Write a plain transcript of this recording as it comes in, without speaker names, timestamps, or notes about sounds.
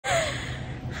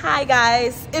Hi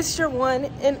guys, it's your one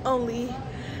and only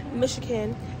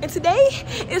Michigan, and today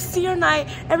is senior night.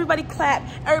 Everybody clap,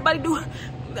 everybody do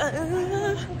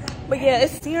but yeah,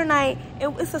 it's senior night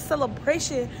and it's a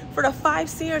celebration for the 5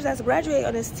 seniors that's graduating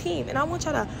on this team, and I want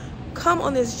y'all to come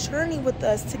on this journey with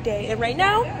us today. And right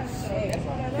now,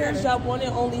 here's your one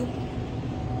and only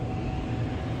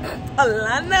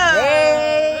Alana.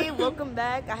 Hey, welcome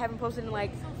back. I haven't posted in like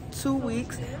 2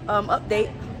 weeks.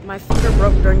 Update, my finger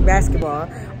broke during basketball,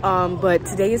 but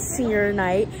today is senior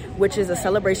night, which is a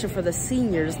celebration for the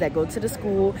seniors that go to the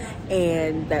school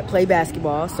and that play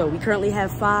basketball. So we currently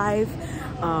have 5,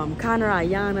 Connor,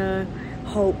 Ayana,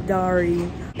 Hope,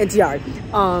 Dari, and Tiara.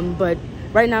 But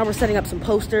right now we're setting up some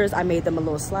posters. I made them a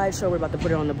little slideshow. We're about to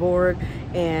put it on the board,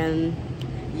 and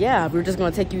yeah, we're just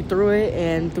gonna take you through it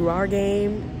and through our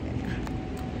game.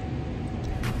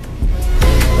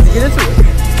 Let's get into it.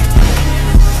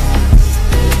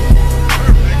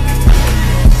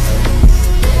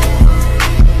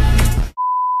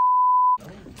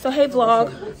 So hey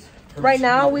vlog, right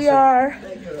now we are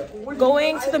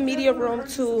going to the media room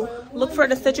to look for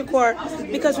an extension cord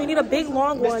because we need a big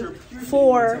long one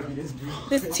for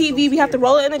this TV. We have to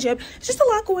roll it in the gym. It's just a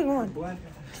lot going on.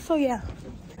 So yeah.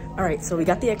 All right, so we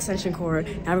got the extension cord.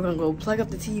 Now we're gonna go plug up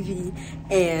the TV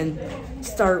and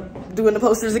start doing the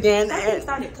posters again. I'm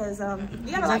excited because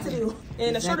we got a lot to do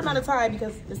in a short amount of time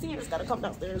because the seniors gotta come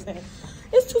downstairs, and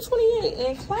it's 2:28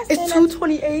 and class. It's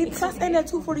 2:28. Class end at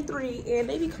 2:43, and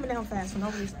they be coming down fast for no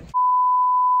reason.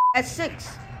 At 6.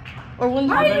 Or when?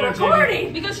 Why are you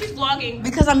recording? Because she's vlogging.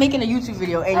 Because I'm making a YouTube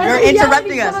video and you're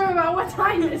interrupting us. About what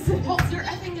time is it? Oh, you're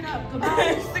effing it up.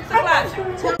 Goodbye. 6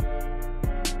 o'clock.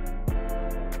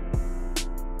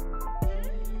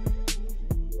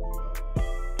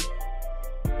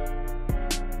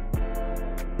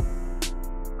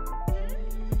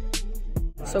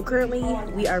 So currently,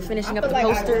 we are finishing up the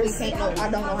posters. I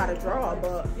don't know how to draw,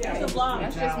 but It's a vlog.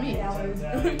 that's just me.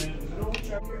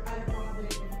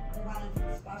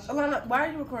 Alana, why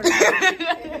are you recording?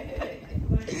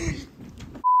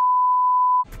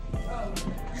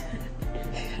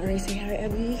 Alright, say hi,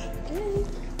 Abby.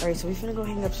 Alright, so we finna go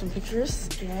hang up some pictures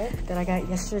that I got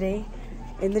yesterday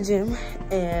in the gym,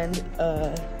 and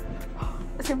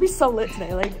It's gonna be so lit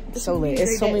today. Like, so late.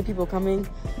 It's so many people coming.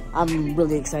 I'm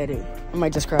really excited. I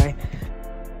might just cry.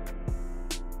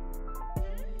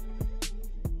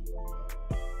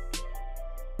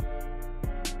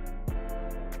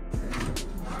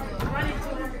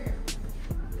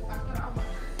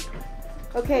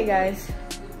 Okay, guys.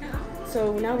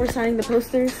 So now we're signing the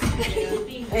posters.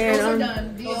 And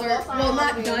Done. These are well,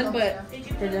 not done, but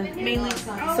they're done. mainly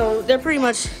signed. So they're pretty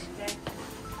much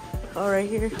all right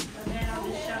here.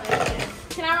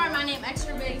 Can I write my name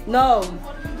extra big? No.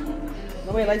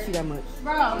 Nobody likes you that much.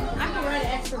 Bro, I can write it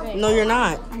extra big. No, you're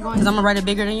not. Because I'm gonna write it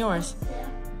bigger than yours.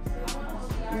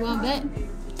 You want bet?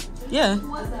 Yeah.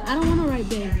 I don't want to write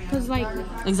big, cause like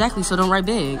Exactly. So don't write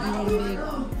big. I write big.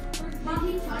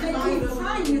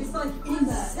 It's like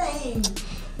insane.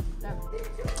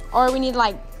 Or we need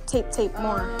like tape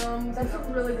more. That's a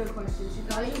really good question. She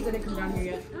probably didn't come down here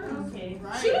yet. Okay.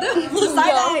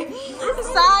 Side eye.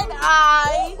 Side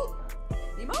eye.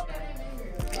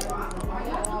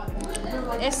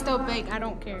 It's still big. I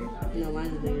don't care. No,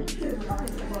 mine's bigger.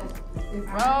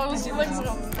 Bro, she looks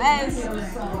so fast.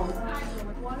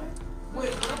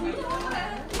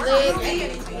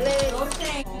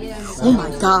 Oh my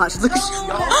gosh, look at you.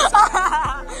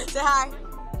 Say hi.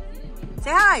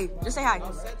 Say hi. Just say hi.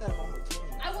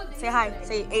 Say hi.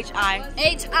 Say H-I.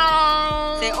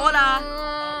 H-I. Say hola.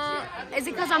 Is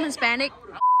it because I'm Hispanic?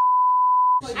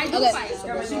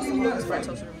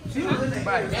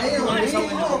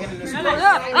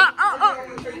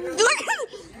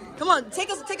 Come on, take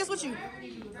us with you.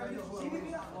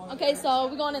 Okay, so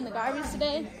we're going in the garbage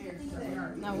today.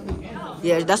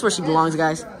 Yeah, that's where she belongs,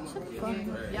 guys.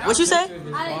 What you say?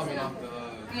 I didn't say that.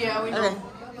 Yeah, we know.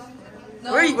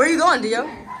 Okay. Where you going, Dio?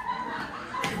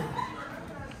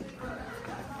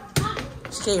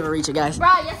 She can't even reach it, guys. Bro,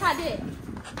 yes I did.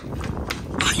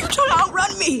 Are you trying to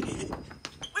outrun me?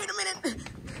 Wait a minute.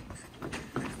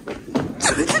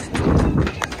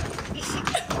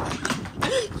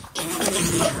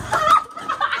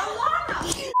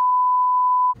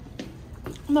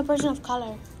 I'm a person of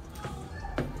color.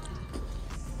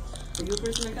 Are you a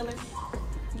person of color?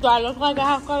 Do I look like I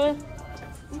have color?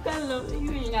 You got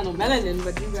you ain't got no melanin,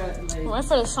 but you got like. Well,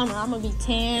 for the summer, I'm gonna be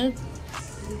tan.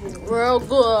 Real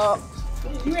good.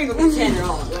 You ain't gonna be tan at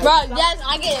all. Right? Bro, yes,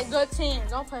 I get a good tan.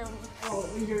 Don't play with me. Oh,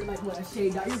 you're like what, a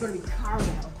shade out. You're gonna be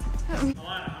caramel.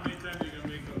 Alana, how many times are you gonna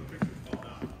make those pictures fall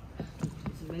down?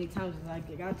 As many times as I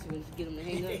got to get them to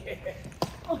hang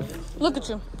up. Look at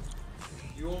you.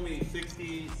 You owe me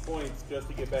 60 points just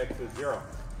to get back to 0.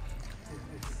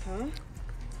 Huh?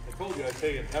 I told you I'd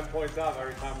take it 10 points off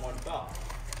every time one fell.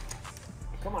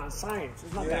 Come on, science.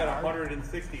 It's not You that had hard.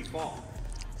 160 fall.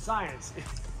 Science.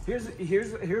 Here's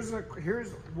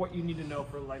what you need to know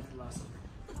for a life lesson.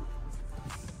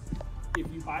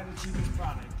 If you buy the cheapest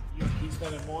product, you'll keep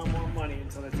spending more and more money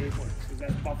until the tape works. Because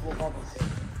that's Buffalo bubble tape.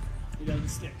 It doesn't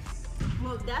stick.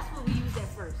 Well, that's what we used at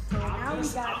first. So now we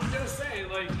got. I'm just saying,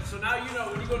 like, so now you know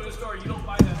when you go to the store, you don't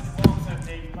buy that long set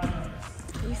tape. You buy that.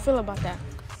 How you feel about that?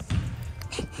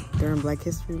 During Black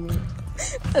History Month.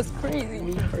 That's crazy.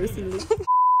 Me personally.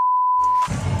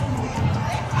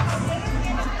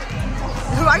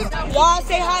 Y'all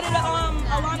say hi to the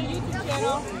Alana YouTube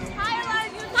channel. Hi, Alana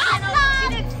YouTube channel. She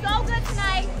did so good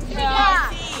tonight. Yeah.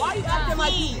 Why you acting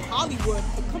like you Hollywood?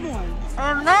 Come on.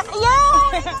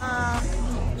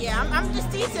 Yeah, I'm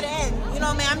just here to the end. You know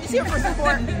what I mean? I'm just here for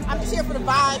support. I'm just here for the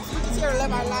vibes. We're just here to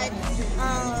live our life.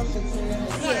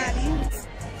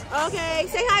 Yeah. Okay,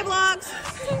 say hi, vlogs.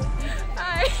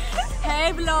 Hi.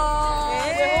 Hey, vlog.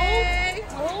 Hey.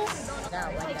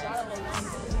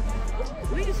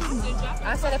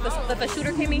 I said if a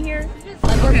shooter came in here,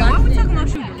 Okay, why are we talking about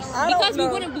shooters? because we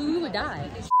wouldn't, we would die.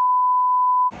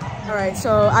 All right,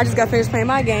 so I just got finished playing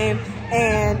my game,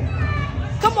 and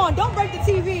come on, don't break the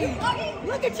TV.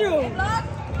 Look at you.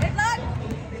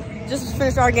 Just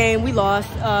finished our game. We lost,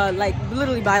 like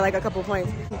literally by like a couple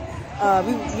points.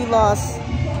 We lost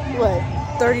what,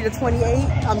 30 to 28.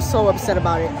 I'm so upset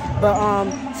about it.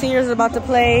 But seniors are about to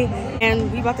play,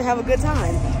 and we about to have a good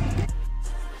time.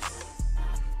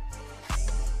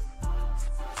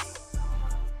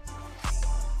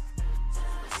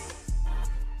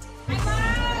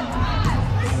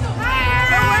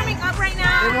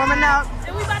 Warming up.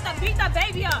 And we about to beat the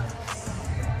baby up.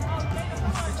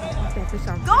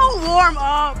 Go warm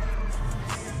up.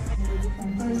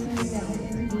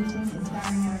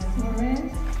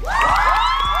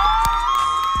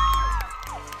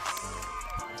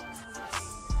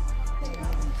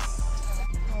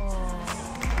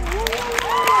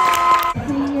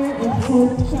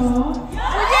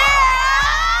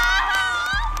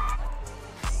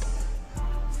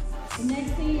 The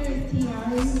next singer is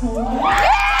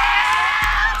Tiara.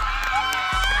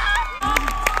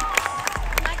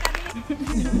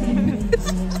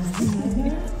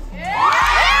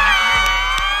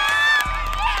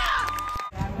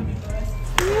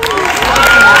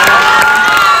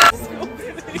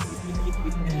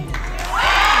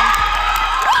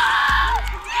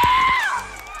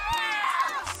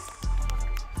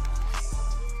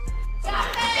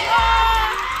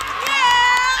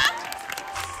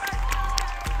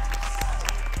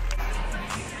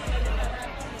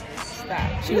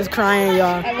 She was crying,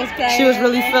 y'all. I was crying. She was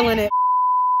really feeling it.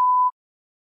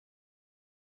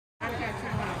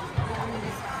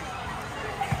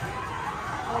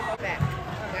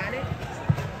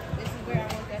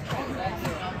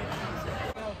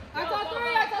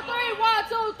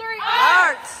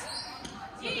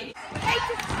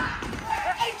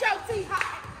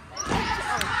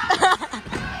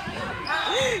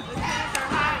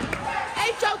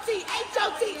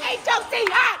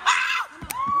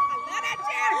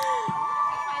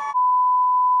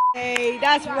 Hey,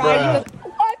 that's right.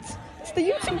 What? It's the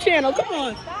YouTube channel. Come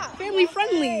on. Family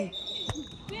friendly.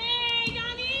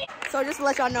 So just to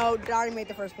let y'all know, Dari made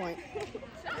the first point.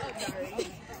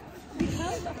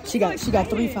 She got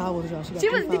 3 fouls, y'all. She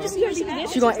was. Did you see her?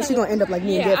 She was. She gonna end up like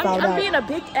me and get fouled out. I'm being a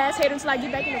big ass hater until I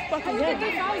get back in the fucking game.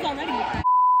 Fouls already.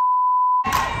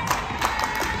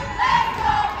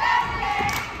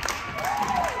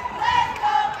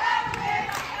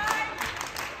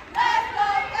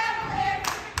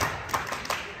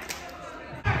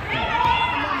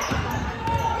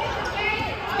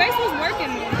 Space was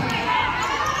working.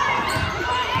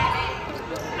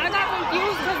 I got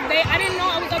confused because I didn't know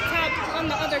I was up top on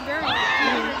the other girl.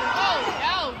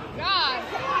 Oh God.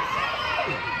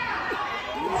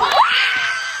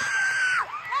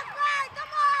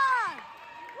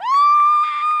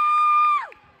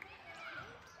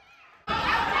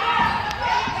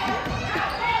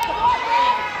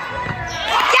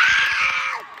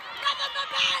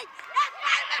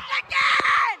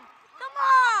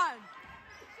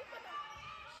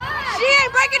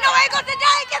 Breaking no ankles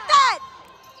today, get that!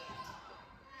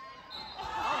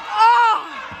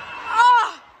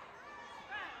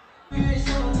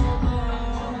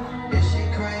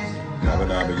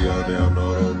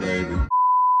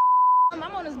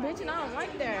 I'm on this bitch and I don't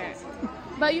like that.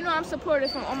 But you know I'm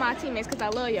supportive from all my teammates because I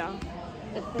love y'all.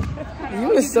 You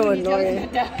were so annoying.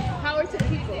 Power to the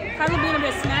people. Carla being a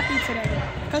bit snappy today.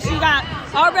 Cause she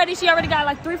already got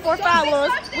like 3-4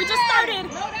 followers. We just started.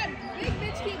 No, that big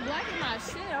bitch keep blocking my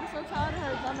shit. I'm so tired of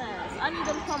her dumbass. I need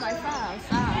them to call my fouls.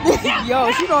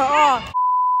 Yo, she going off.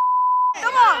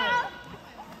 Come on.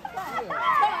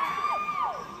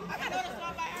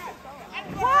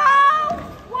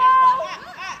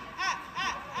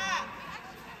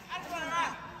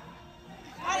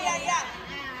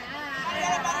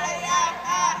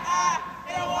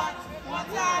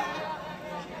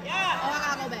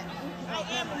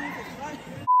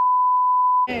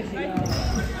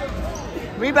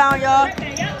 Rebound, y'all.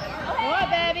 What,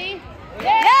 baby?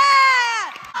 Yeah!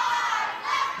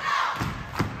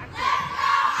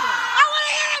 I want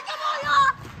to hear it. Come on,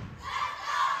 y'all.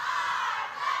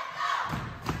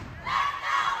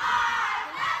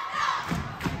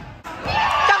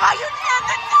 Come on, you can.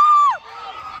 Let's go.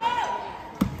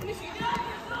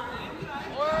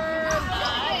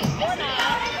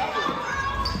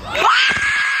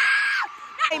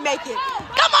 They make it.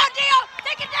 Come on, Dio.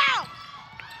 Take it down.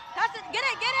 That's it. Get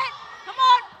it. Get it. Come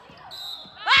on.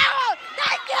 Oh,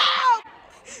 thank you.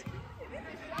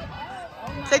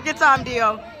 Take your time,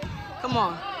 Dio. Come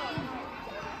on.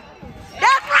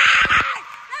 That's right.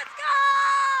 Let's go.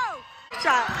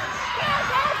 Shot.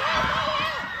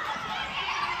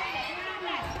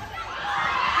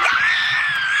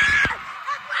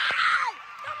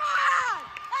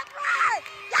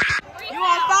 You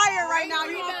on fire right now.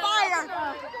 You on fire.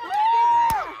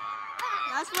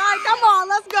 That's right. Come on.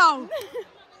 Let's go.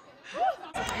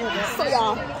 So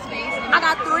y'all, I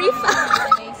got 3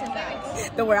 fouls.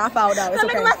 Don't worry, I fouled out. It's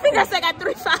Look okay. at my fingers. I got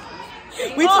 3 fouls.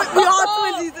 We all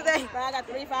twinsies today. Bro, I got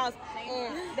 3 fouls.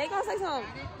 And they gonna say something,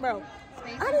 bro. I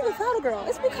didn't even foul the girl.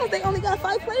 It's because they only got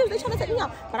 5 players. They trying to take me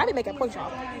out. But I didn't make a point,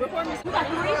 y'all. You got 3? I took 3.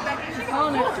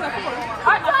 1, 2, 3.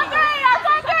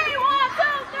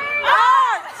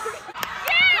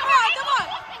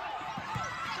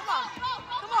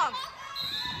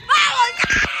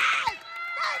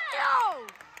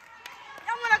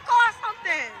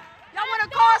 Y'all wanna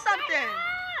call something?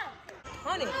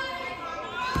 Honey.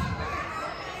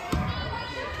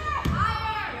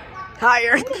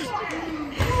 Higher.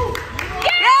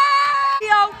 Yeah!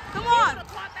 Yo, come on.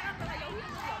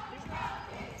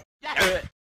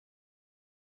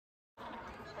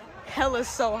 Hell is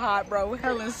so hot, bro.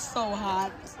 Hell is so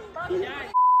hot.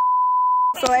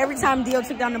 So every time Dio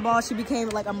took down the ball, she became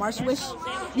like a marshwish.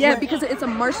 Yeah, because it's a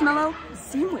marshmallow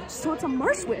sandwich. So it's a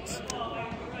marshwich.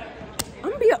 I'm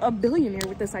gonna be a billionaire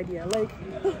with this idea. Like,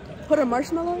 put a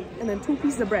marshmallow and then 2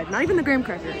 pieces of bread. Not even the graham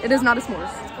cracker. It is not a s'mores.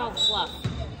 It's called fluff.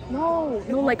 No,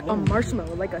 like a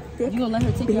marshmallow, like a thick. You gonna let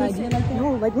her take your idea like that?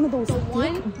 No, like one of those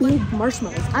thick, big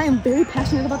marshmallows. I am very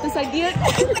passionate about this idea.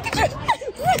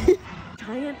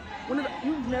 Giant.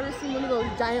 You've never seen one of those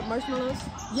giant marshmallows?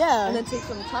 Yeah. And then take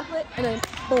some chocolate and then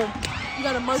boom, you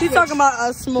got a marshmallow. She's talking about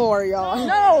a s'more, y'all.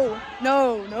 No.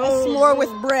 A s'more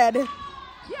with bread.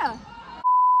 Yeah.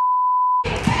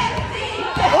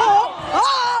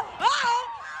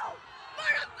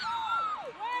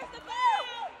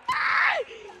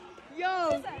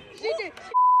 Yo, she did.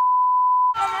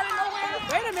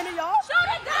 Wait a minute, y'all.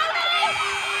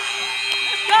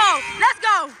 Let's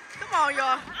go. Come on,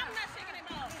 y'all.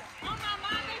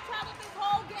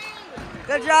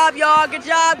 Good job, y'all. Good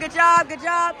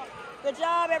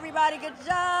job, everybody. Good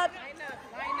job.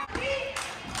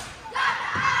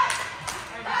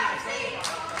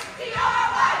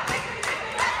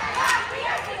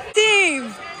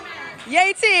 Team.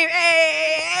 Yay, team.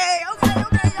 Hey.